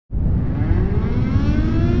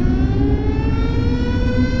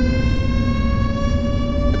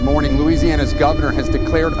governor has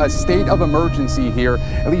declared a state of emergency here.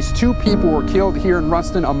 At least 2 people were killed here in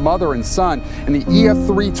Ruston, a mother and son. And the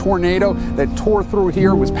EF3 tornado that tore through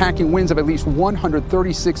here was packing winds of at least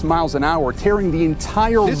 136 miles an hour, tearing the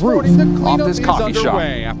entire roof off this coffee shop.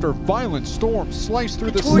 After violent storms sliced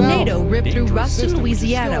through the tornado ripped through Ruston,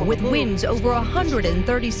 Louisiana, with winds over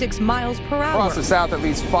 136 miles per hour. Across the south, at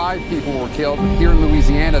least 5 people were killed. Here in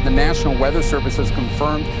Louisiana, the National Weather Service has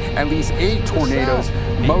confirmed at least 8 tornadoes,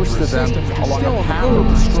 most of them along a path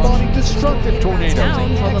of destructive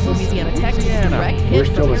tornadoes. Louisiana, Texas, direct hit. We're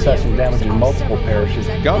still assessing damage in multiple parishes.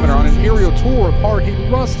 Governor, on an aerial tour of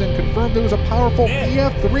hard-hit Ruston, confirmed there was a powerful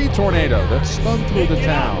EF3 tornado that spun through the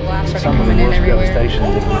town. Some of the worst devastation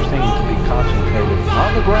that we're seeing to be concentrated.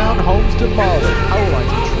 On the ground, homes demolished, power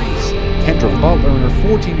lines and trees. Kendra Butler and her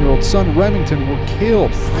 14-year-old son Remington were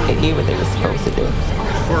killed. They did what they were supposed to do.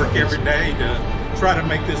 Work every day to try to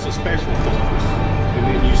make this a special for us. And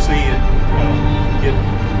then you see it get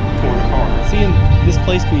torn apart. Seeing this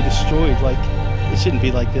place be destroyed, like, it shouldn't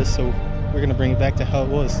be like this, so we're going to bring it back to how it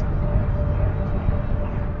was.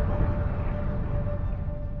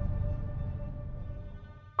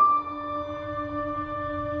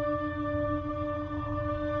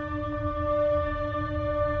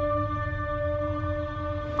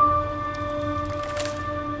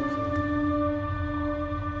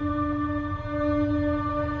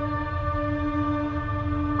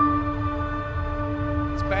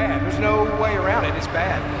 Bad. There's no way around it. It's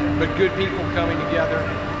bad. But good people coming together.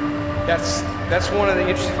 That's one of the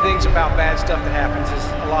interesting things about bad stuff that happens is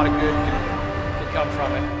a lot of good can come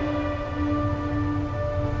from it.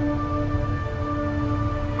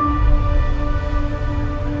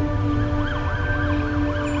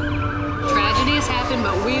 Tragedies happen,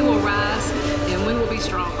 but we will rise and we will be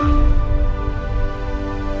stronger.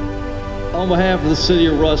 On behalf of the city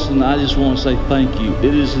of Ruston, I just want to say thank you.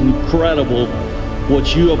 It is incredible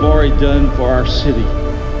what you have already done for our city.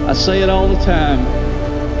 I say it all the time,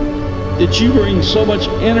 that you bring so much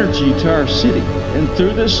energy to our city. And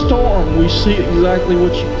through this storm, we see exactly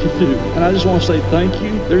what you can do. And I just want to say thank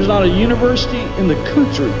you. There's not a university in the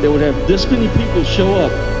country that would have this many people show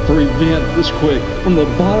up for an event this quick. From the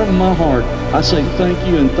bottom of my heart, I say thank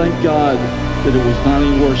you and thank God that it was not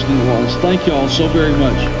any worse than it was. Thank you all so very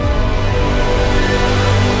much.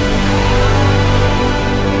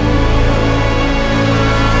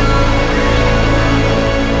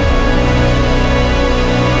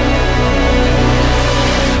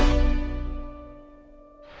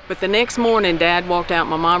 But the next morning, Dad walked out.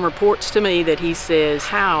 My mom reports to me that he says,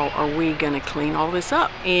 how are we going to clean all this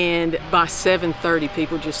up? And by 7:30,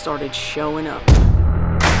 people just started showing up.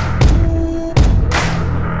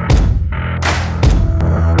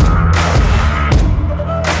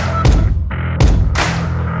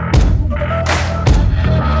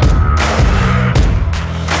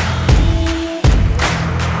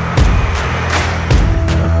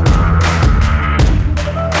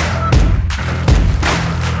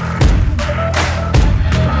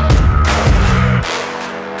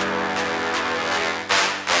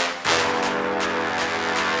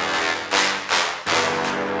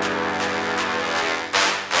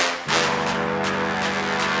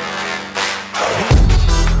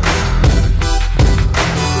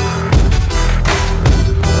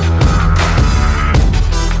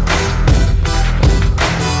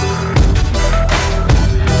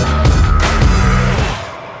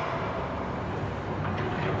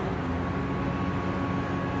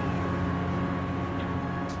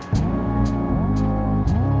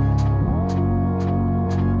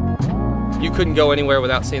 You couldn't go anywhere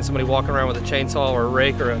without seeing somebody walking around with a chainsaw or a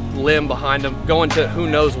rake or a limb behind them, going to who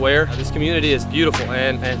knows where. This community is beautiful,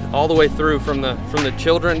 and all the way through from the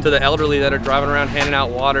children to the elderly that are driving around handing out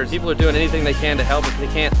waters. People are doing anything they can to help. If they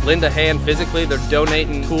can't lend a hand physically, they're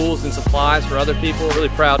donating tools and supplies for other people. Really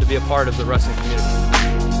proud to be a part of the Ruston community.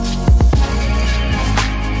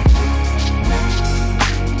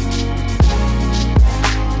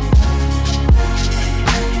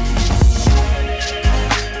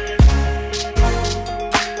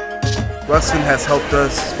 Ruston has helped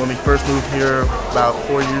us when we first moved here about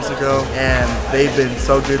 4 years ago, and they've been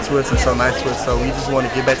so good to us and so nice to us, so we just want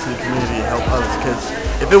to give back to the community and help others, because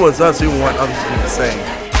if it was us, we would want others to do the same.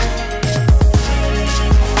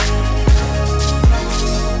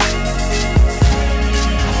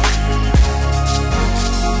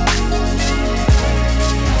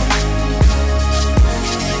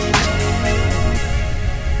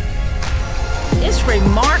 It's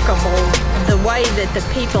remarkable the way way that the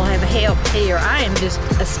people have helped here, I am just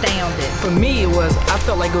astounded. For me, I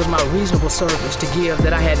felt like it was my reasonable service to give,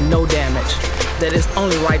 that I had no damage, that it's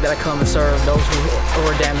only right that I come and serve those who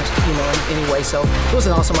were damaged, in any way. So it was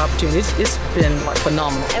an awesome opportunity. It's been like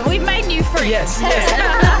phenomenal. And we've made new friends. Yes.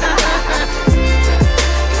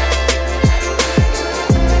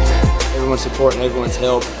 Everyone's support and everyone's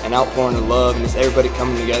help and outpouring of love and just everybody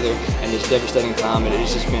coming together in this devastating time, and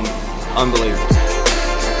it's just been unbelievable.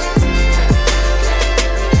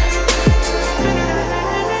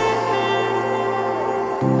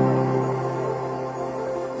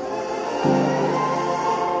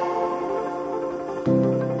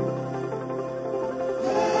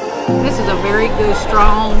 This is a very good,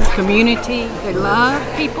 strong community. They love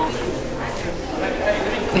people.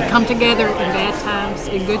 They come together in bad times,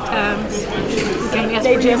 in good times. You can't ask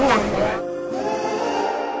for more.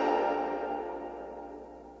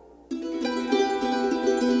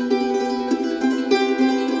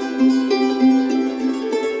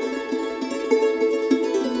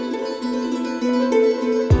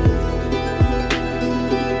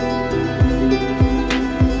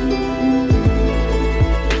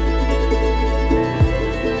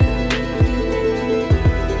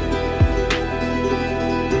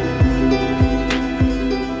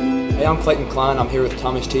 Hey, I'm Clayton Klein. I'm here with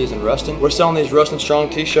Tommy's Tees in Ruston. We're selling these Ruston Strong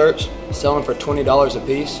t-shirts, selling for $20 a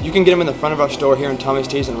piece. You can get them in the front of our store here in Tommy's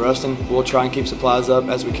Tees in Ruston. We'll try and keep supplies up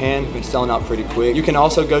as we can. We've been selling out pretty quick. You can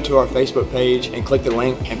also go to our Facebook page and click the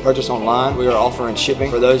link and purchase online. We are offering shipping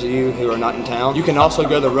for those of you who are not in town. You can also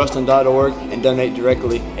go to ruston.org and donate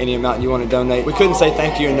directly any amount you want to donate. We couldn't say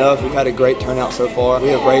thank you enough. We've had a great turnout so far. We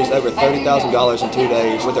have raised over $30,000 in 2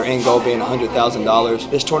 days, with our end goal being $100,000.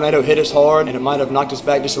 This tornado hit us hard and it might have knocked us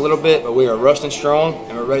back just a little bit, but we are Ruston Strong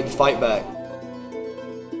and we're ready to fight back.